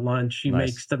day for lunch. He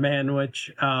makes the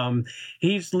manwich.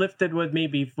 He's lifted with me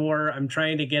before. I'm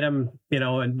trying to get him,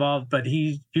 involved, but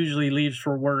he usually leaves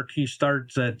for work. He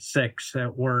starts at 6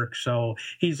 at work. So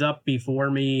he's up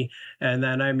before me, and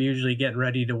then I'm usually getting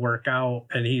ready to work out,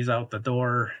 and he's out the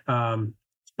door.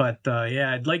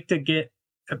 I'd like to get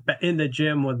in the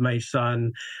gym with my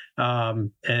son,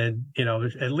 and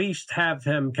at least have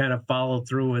him kind of follow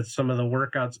through with some of the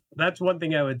workouts. That's one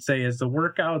thing I would say is the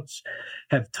workouts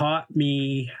have taught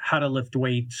me how to lift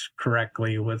weights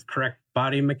correctly with correct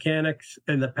body mechanics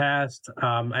in the past.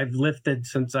 I've lifted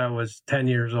since I was 10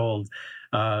 years old.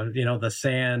 The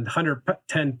sand,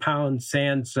 110-pound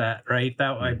sand set, right?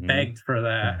 I begged for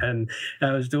that. And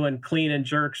I was doing clean and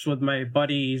jerks with my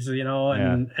buddies,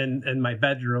 in my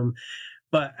bedroom.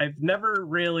 But I've never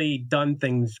really done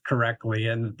things correctly,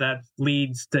 and that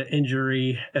leads to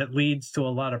injury. It leads to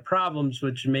a lot of problems,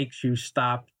 which makes you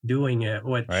stop doing it,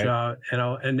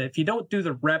 and if you don't do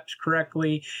the reps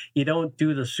correctly, you don't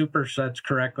do the supersets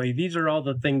correctly. These are all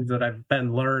the things that I've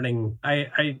been learning.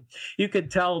 You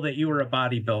could tell that you were a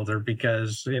bodybuilder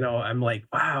because, I'm like,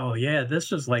 wow, yeah,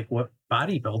 this is like what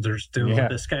bodybuilders do,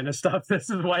 this kind of stuff. This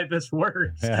is why this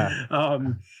works.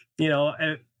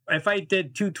 if I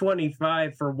did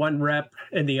 225 for one rep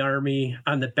in the Army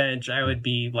on the bench, I would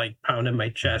be like pounding my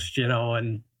chest,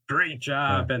 and great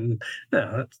job. And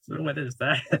no, what is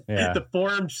that? Yeah. The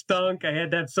form stunk. I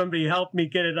had to have somebody help me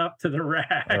get it up to the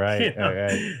rack. Right.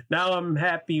 Right. Now I'm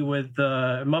happy with,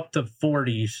 I'm up to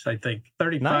 40s, I think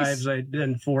 35s Nice.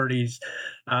 and 40s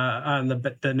on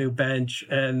the new bench.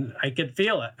 And I can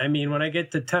feel it. I mean, when I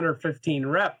get to 10 or 15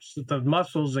 reps, the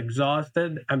muscle's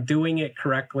exhausted. I'm doing it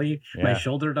correctly. Yeah. My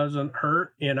shoulder doesn't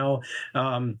hurt,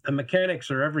 the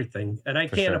mechanics are everything. And I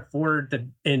can't afford to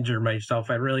injure myself.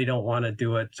 I really don't want to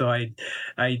do it. So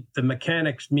the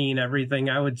mechanics mean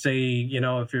everything. I would say,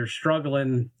 if you're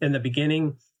struggling in the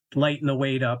beginning, lighten the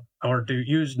weight up or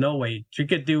use no weight. You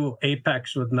could do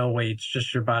Apex with no weights,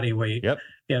 just your body weight. Yep.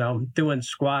 Doing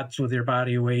squats with your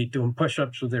body weight, doing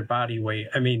push-ups with your body weight.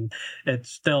 I mean,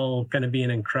 it's still going to be an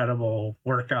incredible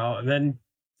workout. And then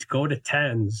to go to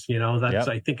tens,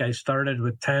 I think I started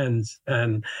with tens,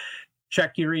 and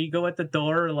check your ego at the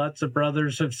door. Lots of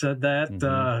brothers have said that.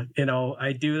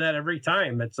 I do that every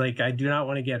time. It's like, I do not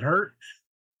want to get hurt.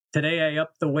 Today, I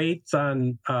upped the weights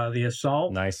on the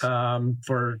assault. Nice.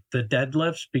 For the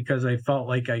deadlifts, because I felt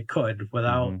like I could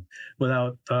without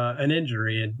an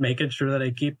injury, and making sure that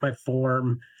I keep my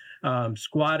form.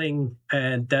 Squatting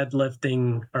and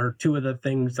deadlifting are two of the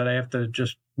things that I have to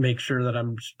just make sure that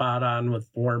I'm spot on with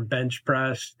form. Bench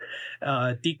press,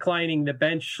 declining the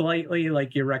bench slightly,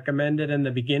 like you recommended in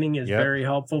the beginning, is very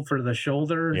helpful for the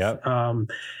shoulders. Yep.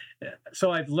 So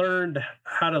I've learned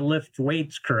how to lift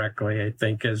weights correctly, I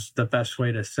think, is the best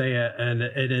way to say it. And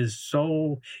it is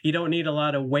you don't need a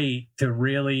lot of weight to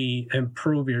really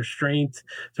improve your strength,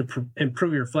 to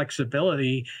improve your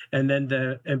flexibility, and then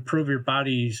to improve your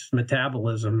body's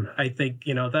metabolism. I think,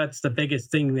 that's the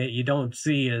biggest thing that you don't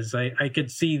see. Is I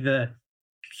could see the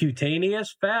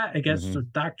cutaneous fat, I guess,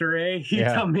 Dr. A, you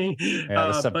tell me. Yeah,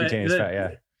 the subcutaneous fat,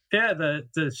 yeah. Yeah,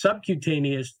 the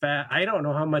subcutaneous fat, I don't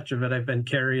know how much of it I've been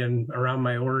carrying around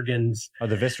my organs. Oh,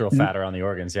 the visceral fat around the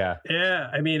organs, yeah. Yeah,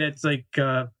 I mean, it's like,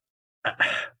 now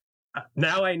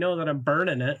I know that I'm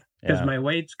burning it because my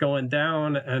weight's going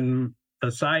down and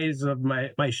the size of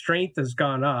my strength has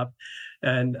gone up.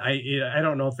 And I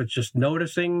don't know if it's just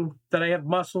noticing that I have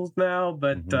muscles now,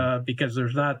 but because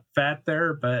there's not fat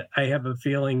there, but I have a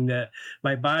feeling that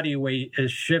my body weight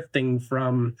is shifting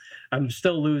from, I'm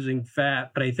still losing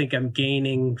fat, but I think I'm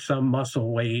gaining some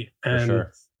muscle weight. And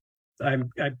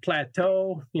I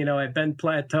plateau, I've been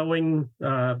plateauing,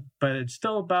 but it's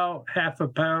still about half a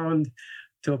pound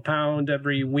to a pound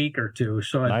every week or two.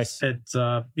 So it's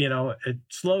it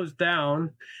slows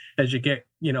down as you get,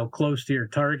 close to your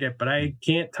target, but I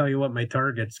can't tell you what my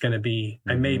target's going to be.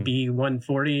 I may be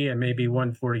 140, I may be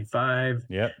 145.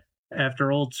 Yep.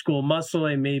 After old school muscle,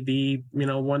 I may be,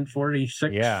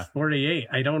 146, 48.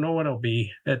 I don't know what it'll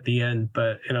be at the end,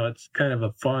 but, it's kind of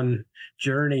a fun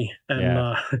journey.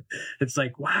 And it's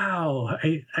like, wow,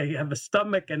 I have a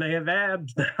stomach and I have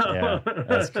abs now. Yeah,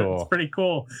 that's cool. It's pretty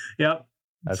cool. Yep.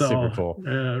 That's super cool.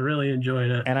 Really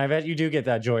enjoying it. And I bet you do get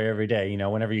that joy every day.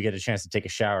 Whenever you get a chance to take a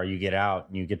shower, you get out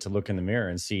and you get to look in the mirror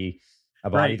and see a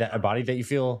body that you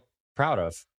feel proud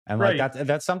of. And like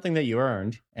that's something that you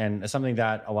earned, and something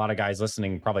that a lot of guys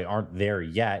listening probably aren't there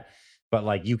yet, but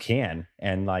like you can.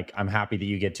 And like, I'm happy that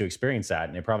you get to experience that.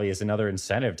 And it probably is another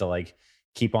incentive to like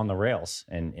keep on the rails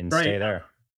and stay there.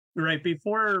 Right.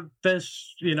 Before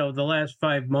this, the last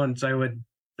 5 months, I would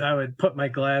put my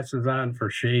glasses on for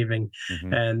shaving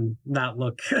and not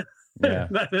look,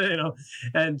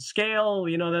 and scale,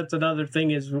 that's another thing,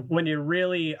 is when you're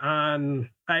really on,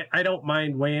 I don't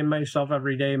mind weighing myself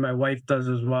every day. My wife does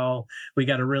as well. We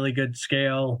got a really good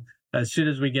scale. As soon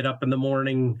as we get up in the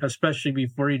morning, especially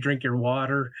before you drink your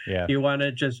water, you want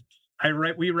to just,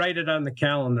 we write it on the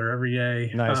calendar every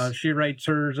day. Nice. She writes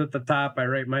hers at the top. I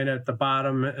write mine at the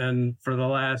bottom. And for the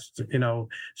last,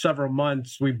 several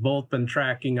months, we've both been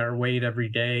tracking our weight every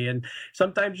day. And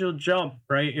sometimes you'll jump,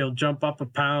 right? You'll jump up a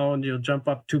pound, you'll jump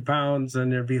up 2 pounds,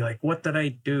 and you'll be like, what did I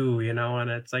do? And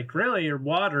it's like, really, your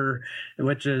water,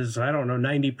 which is,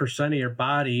 90% of your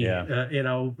body,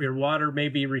 your water may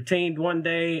be retained one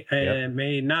day and it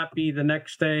may not be the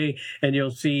next day. And you'll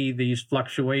see these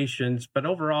fluctuations. But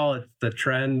overall, it's the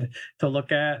trend to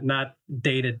look at, not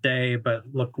day to day, but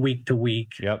look week to week.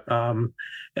 Yep.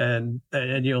 And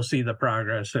you'll see the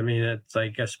progress. I mean, it's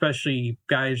like, especially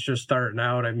guys just starting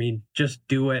out, just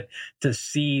do it to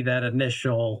see that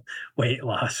initial weight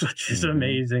loss, which is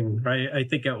amazing, right? I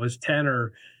think it was 10,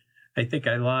 or I think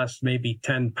I lost maybe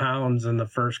 10 pounds in the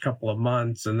first couple of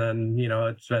months. And then,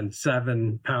 it's been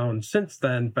 7 pounds since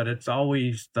then, but it's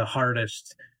always the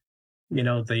hardest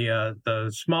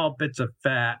the small bits of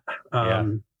fat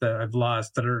that I've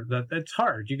lost that it's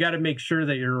hard. You got to make sure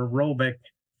that you're aerobic.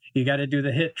 You got to do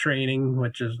the HIIT training,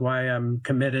 which is why I'm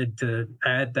committed to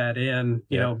add that in.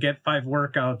 Get 5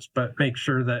 workouts, but make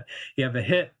sure that you have a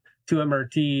HIIT, 2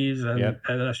 MRTs,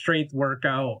 and a strength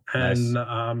workout, and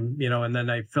and then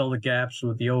I fill the gaps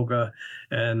with yoga,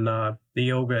 and the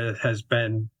yoga has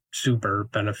been super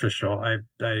beneficial. I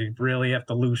really have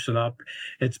to loosen up.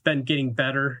 It's been getting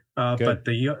better, but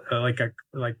the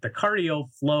like the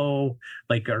cardio flow,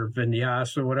 or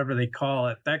vinyasa or whatever they call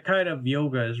it, that kind of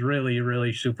yoga is really,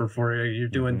 really super for you. You're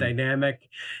doing dynamic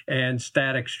and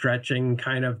static stretching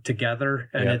kind of together,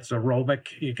 and it's aerobic.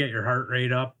 You get your heart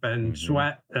rate up and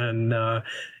sweat, and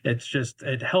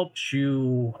it helps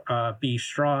you be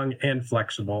strong and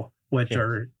flexible, which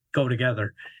go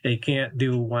together. They can't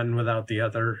do one without the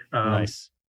other. Nice.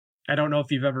 I don't know if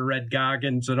you've ever read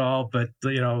Goggins at all, but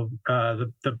the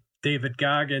David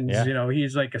Goggins,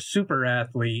 he's like a super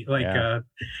athlete.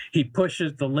 He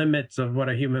pushes the limits of what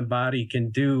a human body can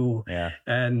do,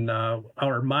 and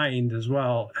our mind as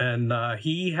well. And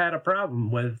he had a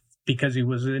problem because he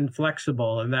was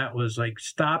inflexible, and that was like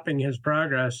stopping his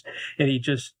progress. And he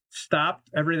just stopped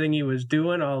everything he was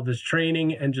doing, all of his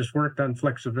training, and just worked on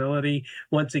flexibility.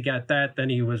 Once he got that, then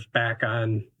he was back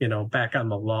on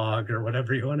the log or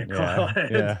whatever you want to call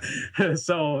it. Yeah.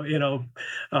 So,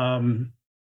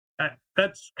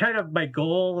 that's kind of my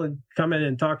goal, and coming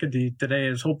and talking to you today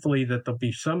is hopefully that there'll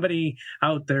be somebody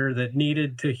out there that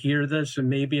needed to hear this, and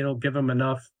maybe it'll give them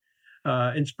enough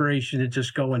inspiration to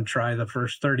just go and try the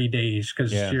first 30 days,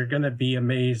 because you're going to be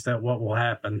amazed at what will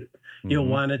happen. You'll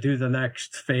want to do the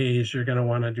next phase. You're going to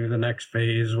want to do the next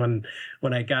phase. When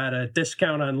I got a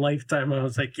discount on Lifetime, I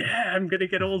was like, I'm going to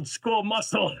get old school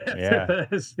muscle after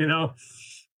this,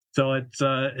 So it's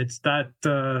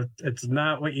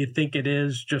not what you think it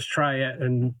is. Just try it,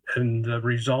 and the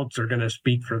results are going to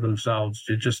speak for themselves.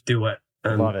 You just do it.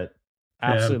 Love it.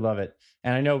 Absolutely love it.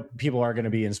 And I know people are going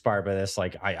to be inspired by this.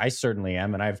 Like I certainly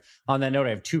am. And on that note, I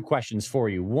have 2 questions for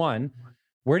you. One,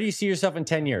 where do you see yourself in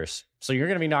 10 years? So you're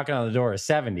going to be knocking on the door of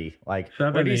 70. Like,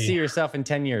 70. Where do you see yourself in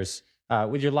 10 years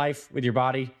with your life, with your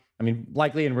body? I mean,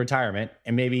 likely in retirement,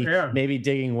 and maybe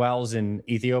digging wells in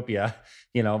Ethiopia,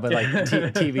 but like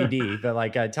TBD. But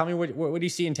like, tell me, what do you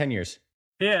see in 10 years?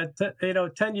 Yeah,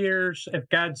 10 years, if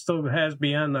God still has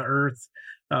me on the earth,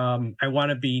 I want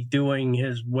to be doing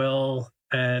his will,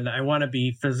 and I want to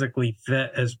be physically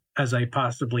fit as I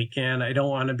possibly can. I don't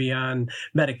want to be on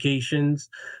medications.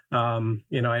 I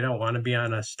don't want to be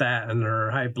on a statin or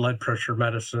high blood pressure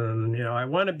medicine. I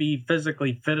want to be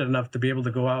physically fit enough to be able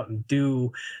to go out and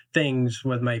do things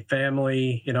with my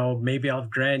family. Maybe I'll have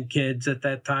grandkids at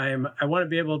that time. I want to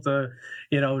be able to,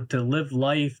 to live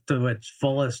life to its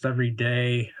fullest every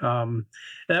day.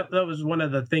 That was one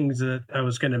of the things that I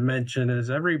was going to mention is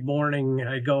every morning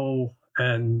I go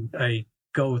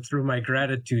through my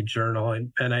gratitude journal,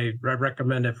 and I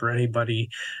recommend it for anybody.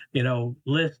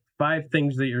 List 5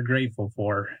 things that you're grateful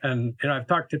for. And I've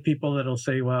talked to people that'll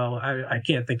say, well, I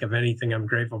can't think of anything I'm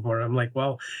grateful for. I'm like,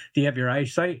 well, do you have your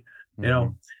eyesight?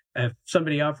 If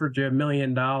somebody offered you $1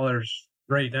 million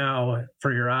right now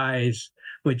for your eyes,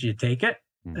 would you take it?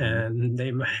 And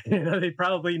they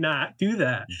probably not do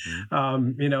that.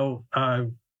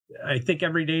 I think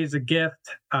every day is a gift.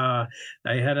 I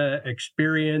had an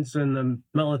experience in the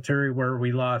military where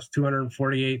we lost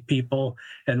 248 people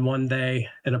in one day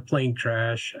in a plane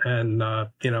crash, and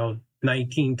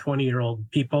 19, 20-year-old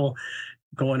people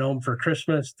going home for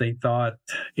Christmas. They thought,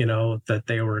 that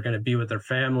they were going to be with their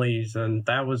families, and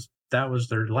that was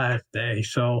their last day.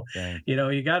 So,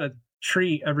 you got to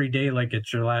treat every day like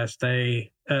it's your last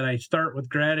day. And I start with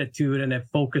gratitude, and it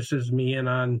focuses me in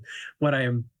on what I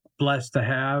am blessed to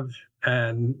have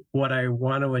and what I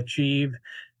want to achieve.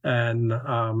 And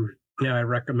I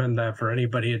recommend that for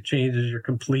anybody. It changes your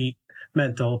complete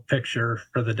mental picture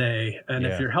for the day. And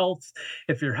if your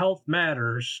health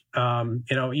matters,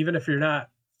 even if you're not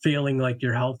feeling like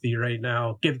you're healthy right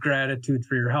now, give gratitude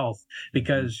for your health,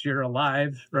 because you're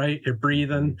alive, right? You're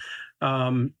breathing.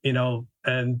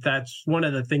 And that's one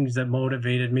of the things that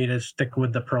motivated me to stick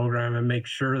with the program and make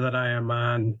sure that I am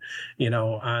on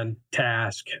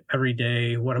task every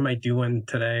day. What am I doing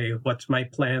today? What's my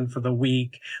plan for the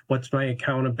week? What's my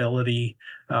accountability?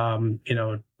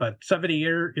 But 70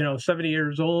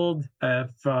 years old,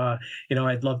 if,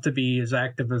 I'd love to be as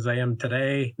active as I am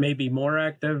today, maybe more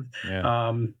active.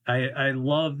 I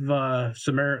love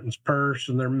Samaritan's Purse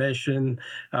and their mission.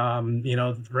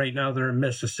 Right now they're in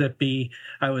Mississippi.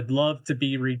 I would love to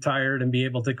be retired and be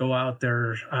able to go out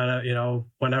there,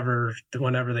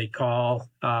 whenever they call.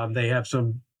 They have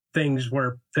some things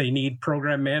where they need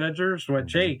program managers,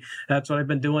 which, hey, that's what I've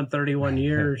been doing 31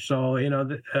 years. So,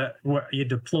 you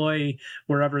deploy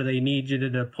wherever they need you to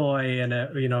deploy, and,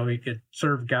 you could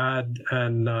serve God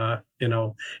and,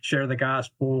 share the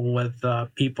gospel with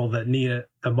people that need it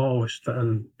the most.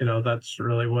 And, that's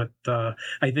really what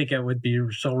I think it would be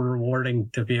so rewarding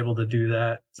to be able to do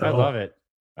that. So, I love it.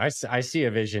 I see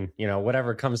a vision,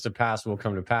 whatever comes to pass will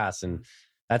come to pass. And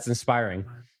that's inspiring.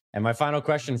 And my final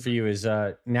question for you is,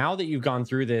 now that you've gone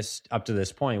through this up to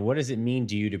this point, what does it mean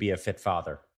to you to be a fit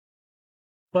father?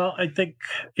 Well, I think,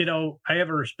 I have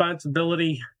a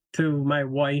responsibility to my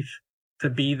wife to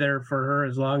be there for her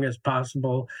as long as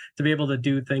possible, to be able to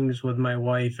do things with my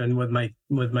wife and with my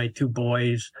two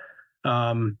boys.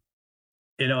 I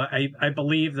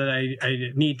believe that I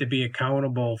need to be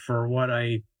accountable for what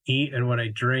I eat and what I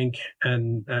drink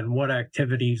and what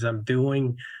activities I'm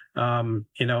doing. And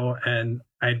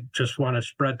I just want to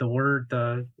spread the word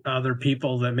to other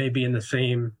people that may be in the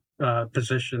same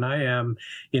position I am.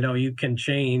 You can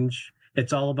change.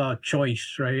 It's all about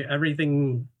choice, right?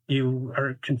 Everything you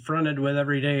are confronted with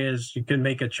every day is you can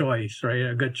make a choice, right?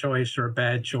 A good choice or a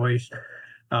bad choice.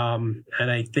 And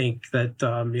I think that,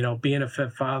 being a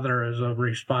fit father is a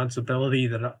responsibility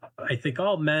that I think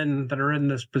all men that are in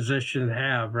this position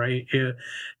have, right?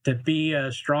 To be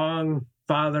a strong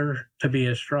father, to be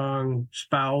a strong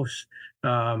spouse,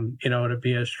 to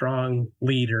be a strong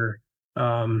leader,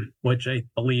 which I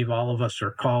believe all of us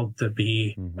are called to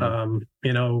be.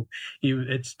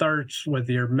 It starts with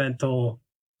your mental,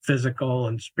 physical,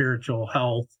 and spiritual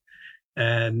health.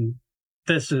 And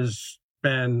this has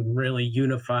been really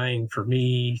unifying for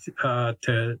me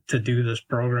to do this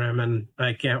program. And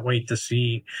I can't wait to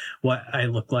see what I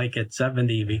look like at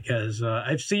 70, because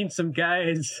I've seen some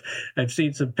pictures of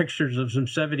some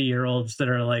 70-year-olds that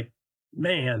are like,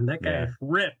 man, that guy's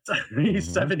ripped. He's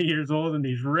 70 years old and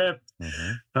he's ripped.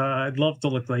 I'd love to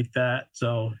look like that.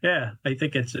 So yeah, I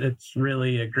think it's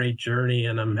really a great journey,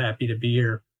 and I'm happy to be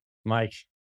here. Mike,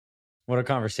 what a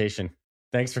conversation.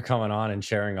 Thanks for coming on and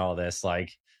sharing all this.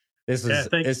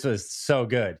 This was so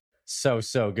good. So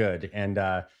good. And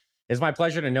it's my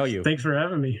pleasure to know you. Thanks for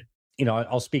having me.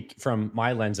 I'll speak from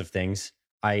my lens of things.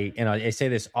 I say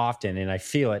this often, and I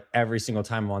feel it every single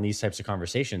time I'm on these types of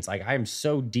conversations. I am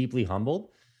so deeply humbled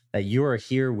that you are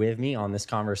here with me on this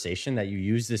conversation, that you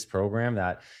use this program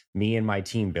that me and my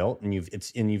team built, and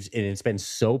it's been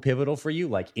so pivotal for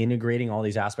you, integrating all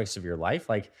these aspects of your life.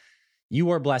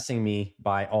 You are blessing me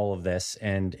by all of this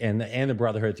and the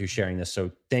brotherhood through sharing this. So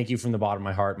thank you from the bottom of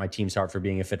my heart, my team's heart, for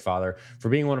being a fit father, for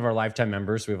being one of our lifetime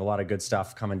members. We have a lot of good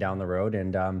stuff coming down the road,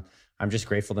 and I'm just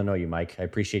grateful to know you, Mike. I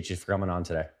appreciate you for coming on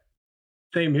today.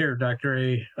 Same here, Dr.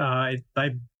 A. I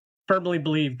firmly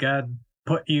believe God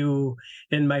put you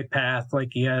in my path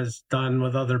like he has done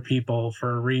with other people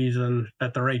for a reason,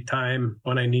 at the right time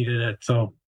when I needed it.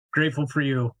 So grateful for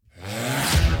you.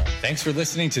 Thanks for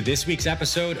listening to this week's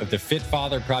episode of the Fit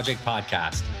Father Project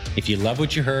podcast. If you love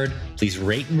what you heard, please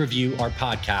rate and review our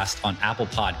podcast on Apple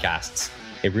Podcasts.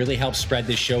 It really helps spread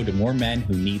this show to more men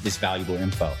who need this valuable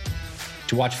info.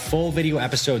 To watch full video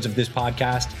episodes of this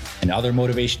podcast and other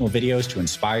motivational videos to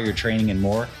inspire your training and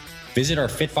more, visit our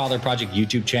Fit Father Project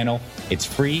YouTube channel. It's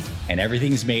free, and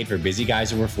everything's made for busy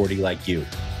guys over 40 like you.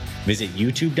 Visit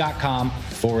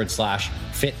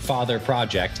youtube.com/Fit Father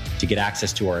Project to get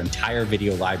access to our entire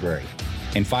video library.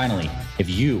 And finally, if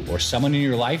you or someone in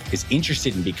your life is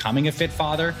interested in becoming a fit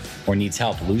father or needs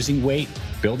help losing weight,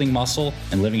 building muscle,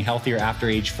 and living healthier after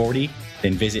age 40,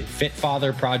 then visit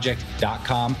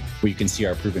fitfatherproject.com, where you can see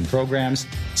our proven programs,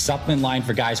 supplement line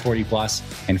for guys 40 plus,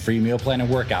 and free meal plan and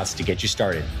workouts to get you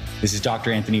started. This is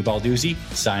Dr. Anthony Balduzzi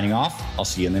signing off. I'll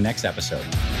see you in the next episode.